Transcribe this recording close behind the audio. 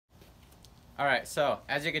Alright, so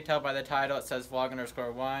as you can tell by the title, it says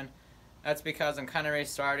vlog_1. That's because I'm kind of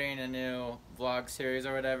restarting a new vlog series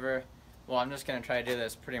or whatever. Well, I'm just going to try to do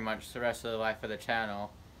this pretty much the rest of the life of the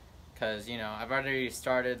channel. Because, you know, I've already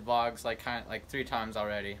started vlogs like 3 times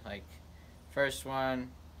already. Like, first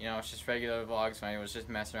one, you know, it's just regular vlogs when I was just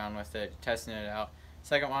messing around with it, testing it out.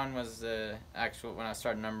 Second one was the actual, when I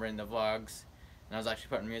started numbering the vlogs, and I was actually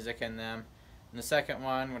putting music in them. And the second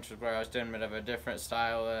one, which was where I was doing a bit of a different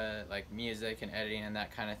style, like music and editing and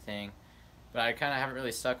that kind of thing. But I kind of haven't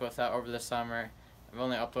really stuck with that over the summer. I've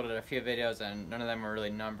only uploaded a few videos and none of them were really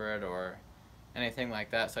numbered or anything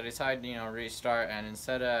like that. So I decided, you know, restart, and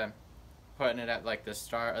instead of putting it at like the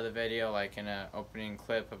start of the video, like in an opening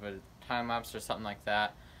clip of a time lapse or something like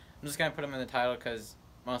that, I'm just gonna put them in the title because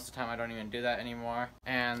most of the time I don't even do that anymore.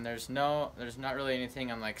 And there's not really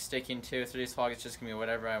anything I'm like sticking to through these vlogs. It's just gonna be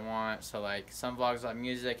whatever I want. So like some vlogs have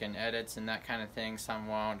music and edits and that kind of thing, some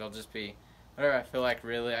won't. They'll just be whatever I feel like,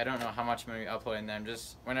 really. I don't know how much I'm gonna be uploading them,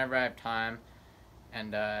 just whenever I have time.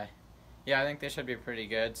 And yeah, I think they should be pretty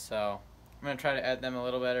good. So I'm gonna try to edit them a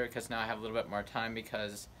little better because now I have a little bit more time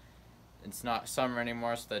because it's not summer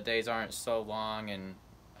anymore, so the days aren't so long and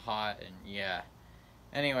hot, and yeah.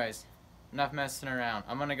 Anyways, enough messing around.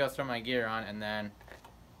 I'm gonna go throw my gear on, and then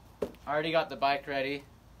I already got the bike ready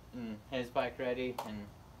and his bike ready, and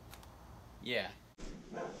yeah.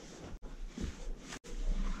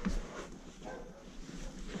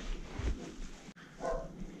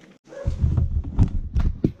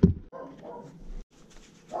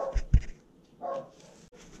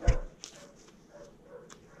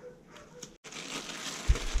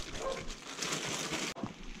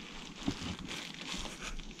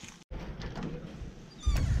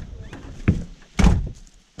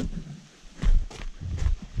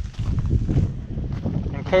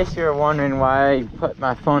 In case you're wondering why I put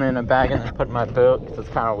my phone in a bag and then put my boot, because it's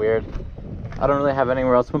kind of weird. I don't really have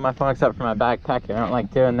anywhere else to put my phone except for my backpack, and I don't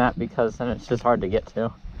like doing that because then it's just hard to get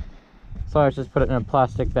to. So I just put it in a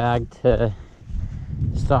plastic bag to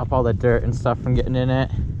stop all the dirt and stuff from getting in it.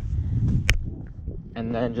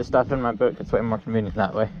 And then just stuff in my boot. It's way more convenient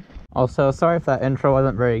that way. Also, sorry if that intro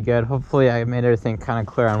wasn't very good. Hopefully I made everything kind of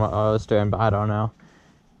clear on what I was doing, but I don't know.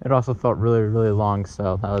 It also felt really, really long,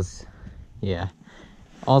 so that was, yeah.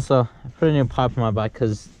 Also, I put a new pipe on my bike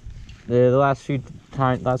because the last few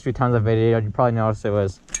times I videoed, you probably noticed it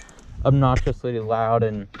was obnoxiously loud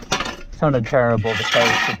and sounded terrible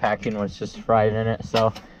because the packing was just fried in it.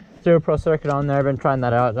 So, threw a Pro Circuit on there. I've been trying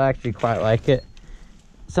that out. I actually quite like it.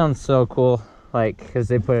 It sounds so cool, like, because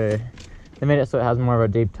they made it so it has more of a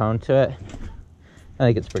deep tone to it. I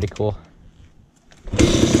think it's pretty cool.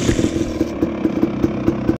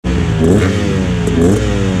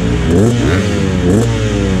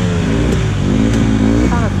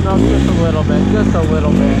 Just a little bit, just a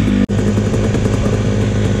little bit.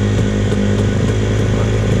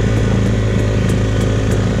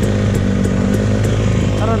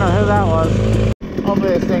 I don't know who that was. Hopefully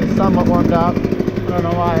this thing's somewhat warmed up. I don't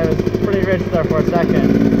know why, it was pretty rich there for a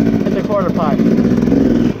second. It's a quarter pipe.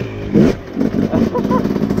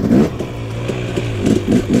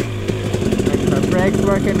 Make my brakes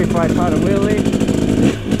working before I try to wheelie.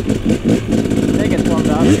 I think it's warmed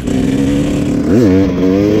up.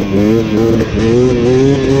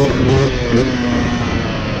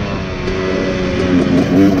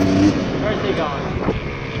 Where's he going?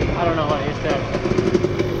 I don't know what he said.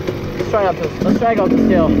 Let's try go up this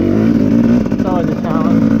hill. It's always a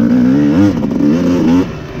challenge.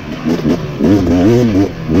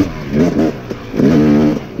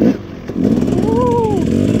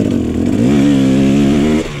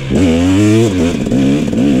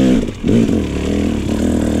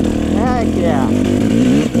 Heck yeah.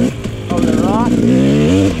 Over the rock.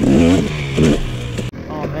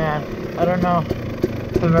 Oh man, I don't know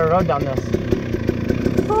if I've ever rode down this.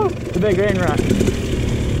 Oh, it's a big rain rut.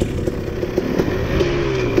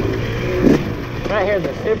 Right here's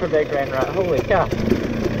a super big rain rut. Holy cow.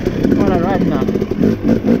 What am I riding now?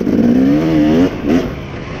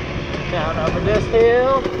 Down over this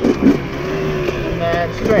hill. And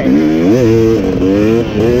then straight. And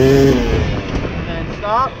then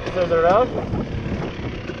stop, because there's a road.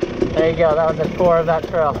 There you go, that was the core of that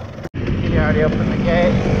trail. You already opened the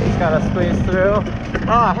gate, just gotta squeeze through.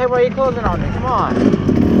 Ah, hey, why are you closing on me? Come on.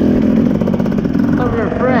 Some of your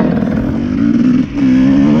friends.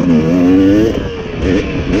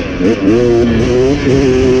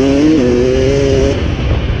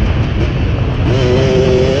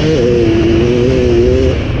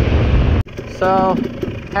 So,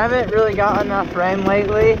 haven't really got enough rain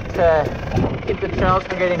lately to keep the trails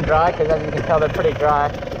from getting dry, because as you can tell, they're pretty dry.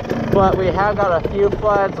 But we have got a few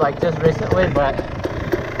floods, like just recently, but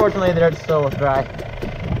fortunately they're still dry.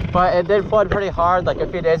 But it did flood pretty hard like a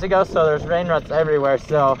few days ago, so there's rain ruts everywhere.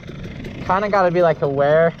 So kind of got to be like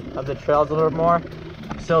aware of the trails a little bit more.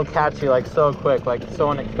 So catchy, like so quick, like so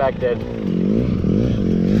unexpected.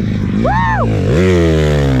 Woo!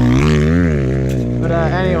 But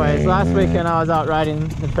anyways, last weekend I was out riding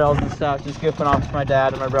the trails and stuff, just goofing off with my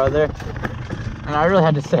dad and my brother. And I really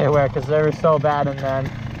had to stay aware because they were so bad. And then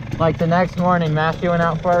like the next morning, Matthew went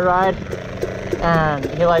out for a ride and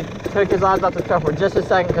he like took his eyes off the truck for just a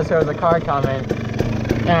second because there was a car coming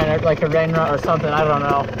and like a rain rut or something, I don't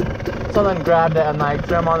know. Something grabbed it and like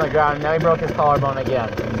threw him on the ground, and now he broke his collarbone again.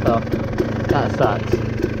 So that sucks.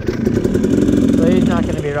 So he's not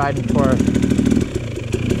going to be riding for,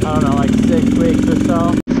 I don't know, like 6 weeks or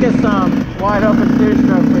so. Let's get some wide open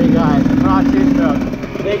two-stroke for you guys. Raw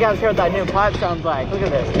two-stroke. You guys hear what that new pipe sounds like. Look at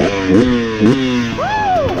this. Woo!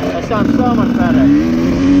 That sounds so much better.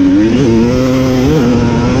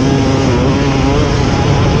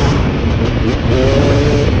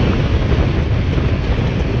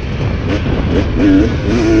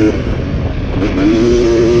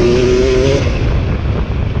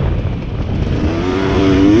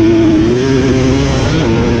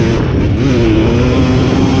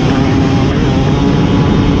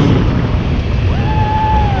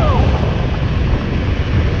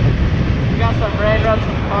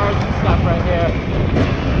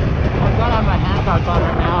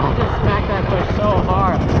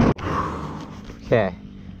 Okay,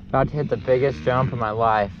 about to hit the biggest jump of my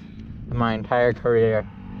life, in my entire career.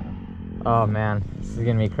 Oh man, this is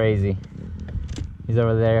gonna be crazy. He's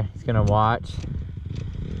over there, he's gonna watch.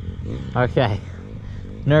 Okay,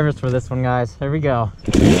 nervous for this one, guys. Here we go.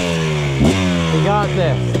 We got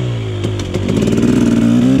this.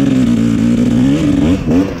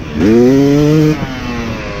 Woo!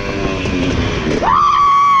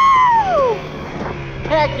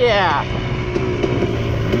 Heck yeah!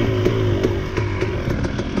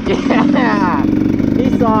 Yeah! He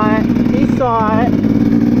saw it. He saw it.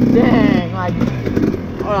 Dang, like,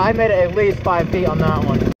 oh, I made it at least 5 feet on that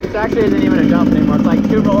one. This actually isn't even a jump anymore. It's like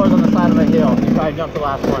 2 rollers on the side of a hill. You probably jumped the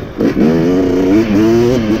last one.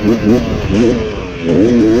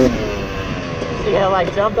 See, I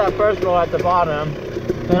like jumped that first roll at the bottom,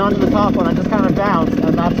 then onto the top one, I just kind of bounced,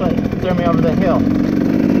 and that's what threw me over the hill.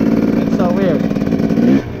 It's so weird.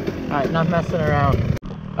 Alright, enough messing around.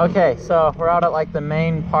 Okay, so we're out at like the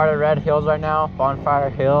main part of Red Hills right now, Bonfire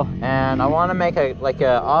Hill, and I want to make a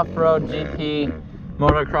off-road GP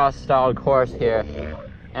motocross style course here.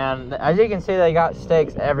 And as you can see, they got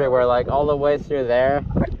stakes everywhere, like all the way through there.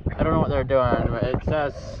 I don't know what they're doing, but it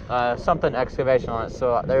says something excavation on it,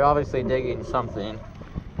 so they're obviously digging something.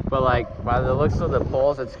 But like by the looks of the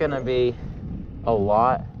poles, it's gonna be a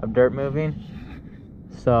lot of dirt moving.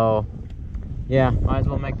 So yeah, might as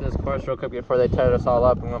well make this course real quick before they tear us all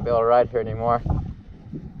up and we won't be able to ride here anymore.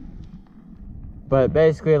 But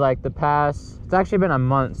basically, like it's actually been a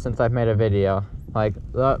month since I've made a video. Like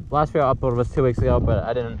the last video I uploaded was 2 weeks ago, but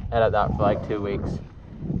I didn't edit that for like 2 weeks.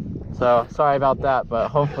 So sorry about that, but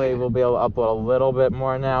hopefully we'll be able to upload a little bit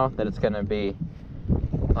more now that it's gonna be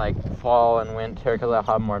like fall and winter, because I'll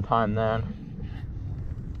have more time then.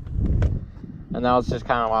 And that was just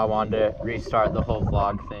kind of why I wanted to restart the whole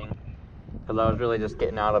vlog thing. Because I was really just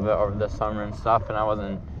getting out of it over the summer and stuff, and I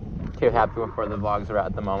wasn't too happy with where the vlogs were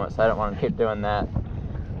at the moment, so I didn't want to keep doing that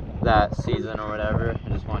season or whatever. I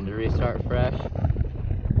just wanted to restart fresh.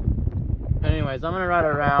 Anyways, I'm gonna ride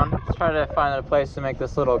around, just try to find a place to make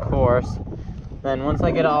this little course. Then once I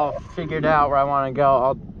get it all figured out where I want to go,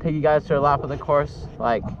 I'll take you guys through a lap of the course,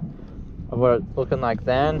 like of what it's looking like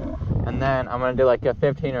then. And then I'm gonna do like a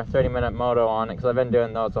 15 or 30 minute moto on it, because I've been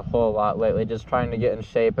doing those a whole lot lately, just trying to get in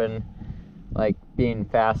shape and like being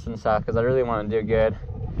fast and stuff, because I really want to do good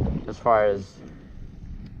as far as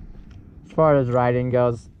riding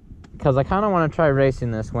goes, because I kind of want to try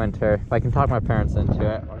racing this winter if I can talk my parents into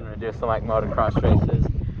it. I'm going to do some like motocross races.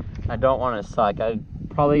 I don't want to suck. I'm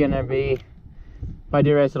probably going to be, if I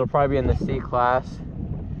do race, it'll probably be in the C class,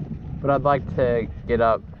 but I'd like to get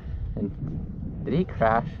up and, did he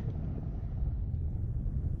crash?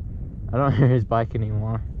 I don't hear his bike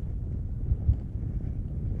anymore.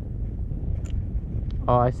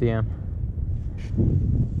 Oh, I see him.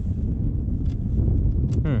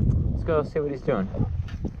 Let's go see what he's doing.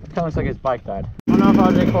 It kind of looks like his bike died. I don't know if I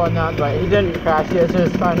was recording that, but he didn't crash. He was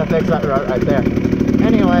just trying to fix that road right there.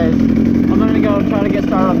 Anyways, I'm gonna go try to get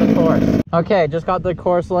started on the course. Okay, just got the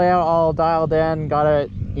course layout all dialed in. Got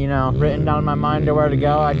it, you know, written down in my mind to where to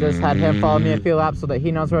go. I just had him follow me a few laps so that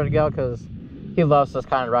he knows where to go, because he loves this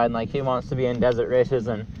kind of riding. Like, he wants to be in desert races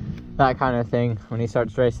and that kind of thing when he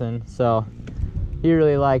starts racing. So he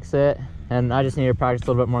really likes it, and I just need to practice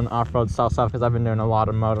a little bit more on the off-road stuff because I've been doing a lot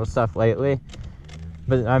of moto stuff lately.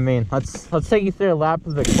 But I mean, let's take you through a lap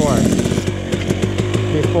of the course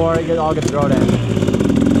before it all gets rode in.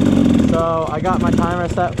 So I got my timer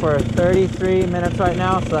set for 33 minutes right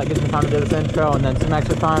now, so that gives me time to do this intro, and then some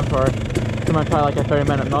extra time for pretty much probably like a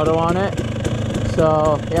 30-minute moto on it.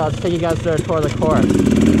 So yeah, let's take you guys through a tour of the course.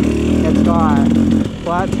 It's got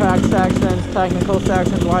flat track sections, technical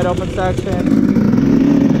sections, wide open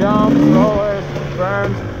sections, jumps, rollers,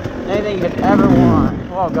 berms, anything you could ever want.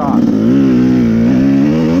 Oh gosh.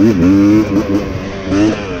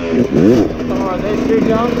 Some more of these 2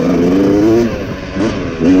 jumps.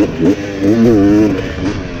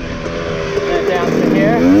 And down to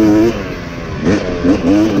here. And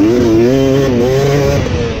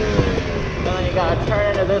then you gotta turn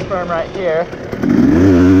into this berm right here.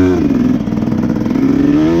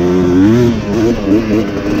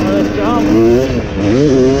 Another jump.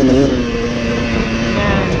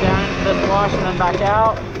 And down into this wash and then back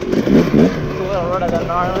out. It's a little road of that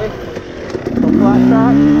gnarly. Flat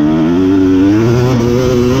track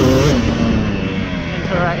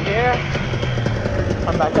into right here.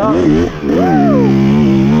 Come back up. Woo!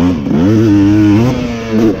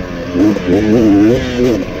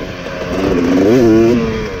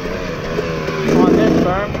 On this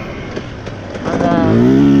berm, and then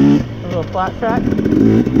a little flat track.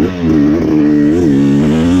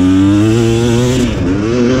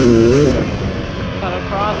 Cut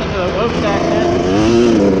across into the whoop section.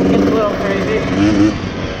 Gets a little crazy.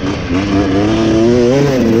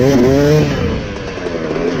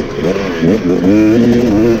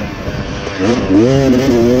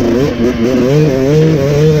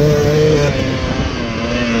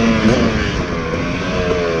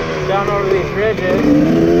 Down over these ridges.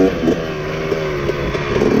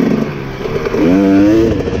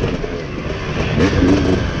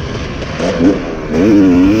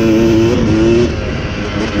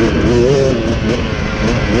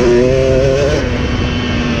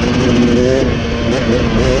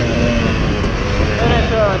 Then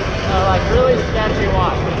it's like really sketchy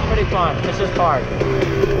watch, but it's pretty fun. It's just hard.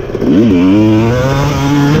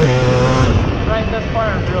 Right, this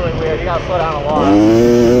corner is really weird. You gotta slow down a lot.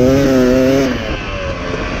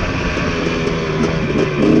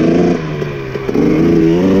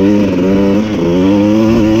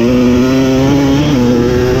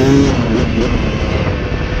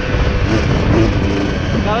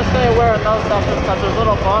 Gotta stay aware in those sections because there's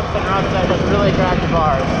little bumps and runs that just really drag the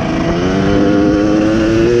bars.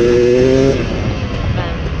 And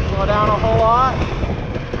then slow down a whole lot.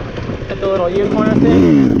 Hit the little U-corner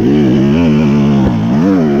thing.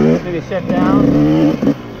 Maybe shift down.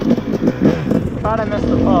 Try to miss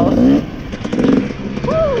the post.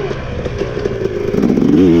 Woo!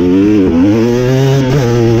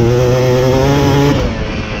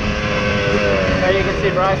 There you can see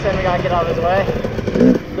Bryson, we gotta get out of his way.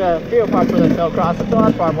 The few parts where there's no cross, it's still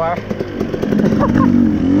has barbed wire.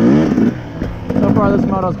 So far this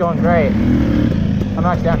moto's going great. I'm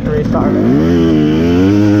actually going to have to restart it.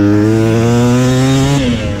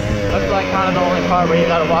 That's like kind of the only part where you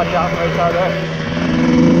gotta watch out for each other.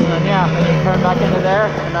 And then yeah, then you turn back into there,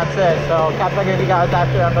 and that's it. So catch back with you guys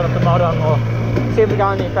after I'm done with the moto, and we'll see if we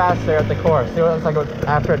got any faster at the course. See what it looks like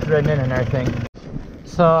after it's ridden in and everything.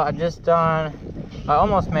 So I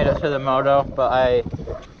almost made it to the moto, but I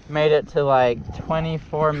made it to like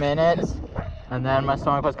 24 minutes, and then my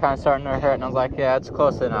stomach was kind of starting to hurt, and I was like, yeah, it's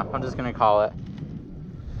close enough. I'm just gonna call it.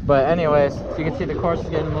 But anyways, so you can see the course is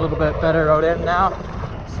getting a little bit better rode in now.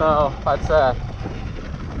 So let's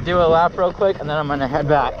do a lap real quick, and then I'm gonna head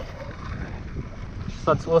back.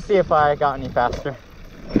 So we'll see if I got any faster.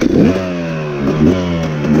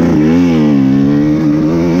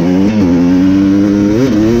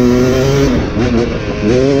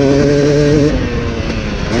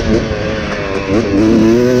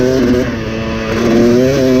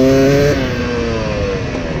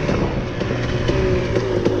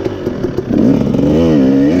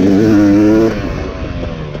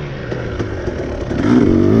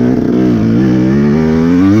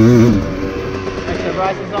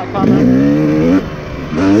 Bryson's not coming.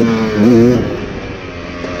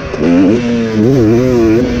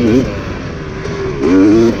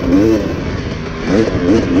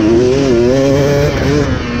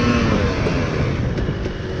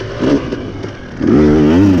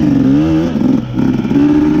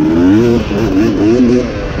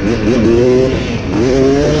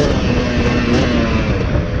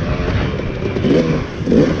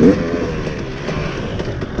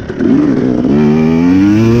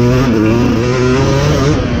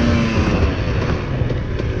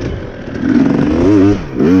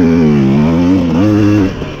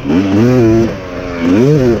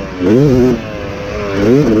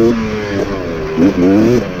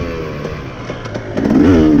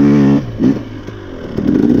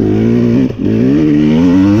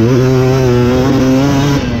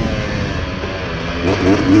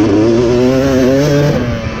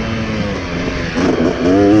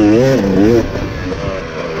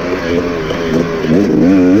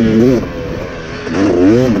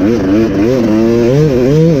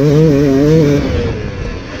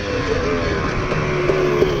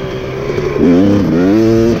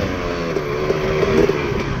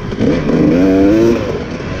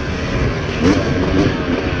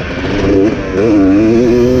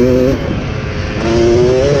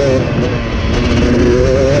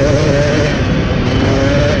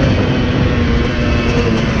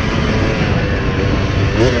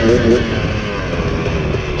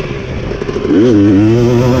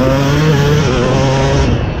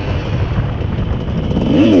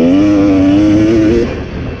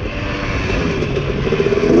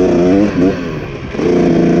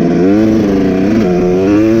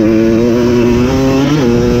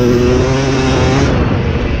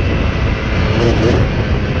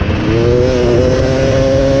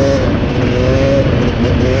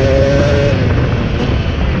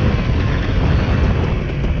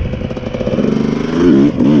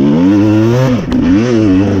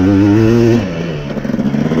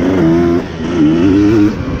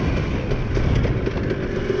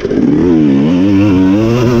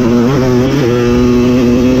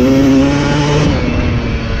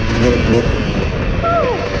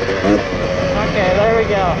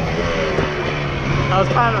 That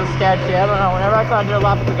was kind of sketchy. I don't know. Whenever I try to do a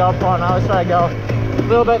lap with the GoPro, and I always try to go a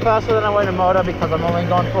little bit faster than I would in moto because I'm only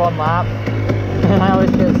going for one lap. And I always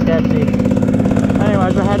get sketchy.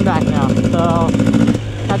 Anyways, we're heading back now. So,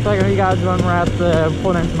 catch up with you guys when we're at the,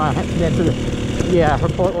 pulling into my, yeah, we're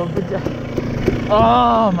pulling,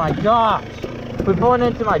 oh my gosh. We're pulling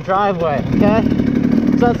into my driveway, okay?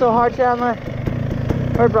 Is that so hard, Chandler?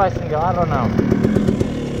 Where'd Bryson go? I don't know.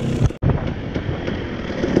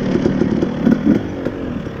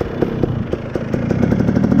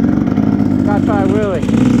 Gotta try a wheelie.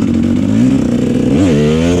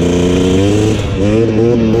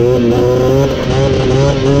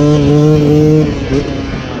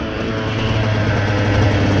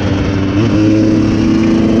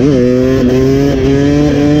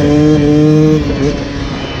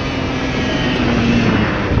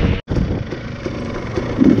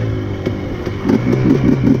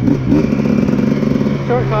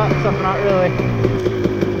 Shortcut, except not really.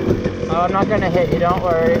 Oh, I'm not gonna hit you, don't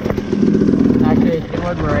worry. Actually, you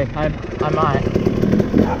would worry. I might.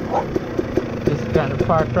 Just gonna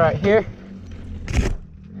park right here.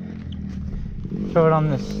 Throw it on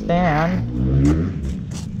the stand.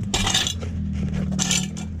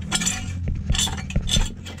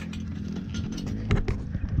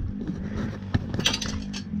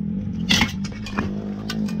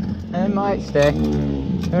 And it might stay.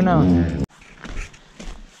 Who knows?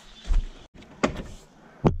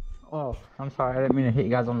 Oh, I'm sorry, I didn't mean to hit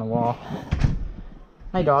you guys on the wall.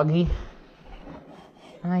 Hi, doggy.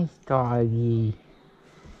 Nice doggy.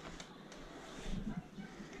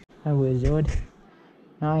 Hi, wizard.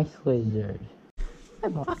 Nice wizard. Hi,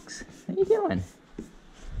 Box. How you doing?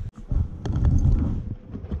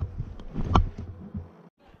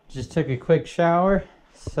 Just took a quick shower,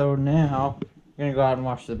 so now I'm gonna go out and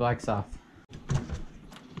wash the bikes off.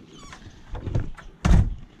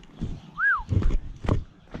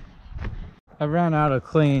 I ran out of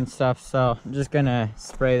clean stuff, so I'm just gonna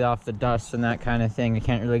spray off the dust and that kind of thing. I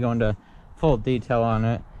can't really go into full detail on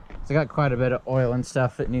it. So I got quite a bit of oil and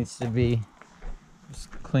stuff that needs to be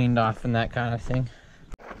just cleaned off and that kind of thing.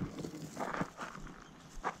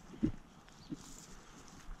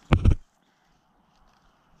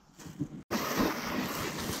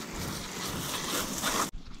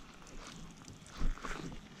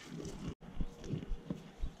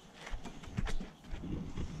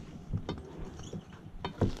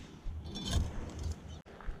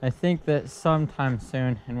 I think that sometime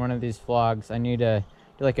soon in one of these vlogs I need to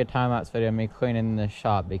do like a time-lapse video of me cleaning the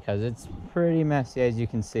shop because it's pretty messy, as you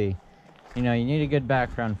can see. You know, you need a good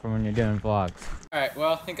background for when you're doing vlogs. Alright,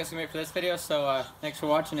 well, I think that's gonna be it for this video, so thanks for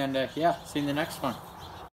watching, and yeah, see you in the next one.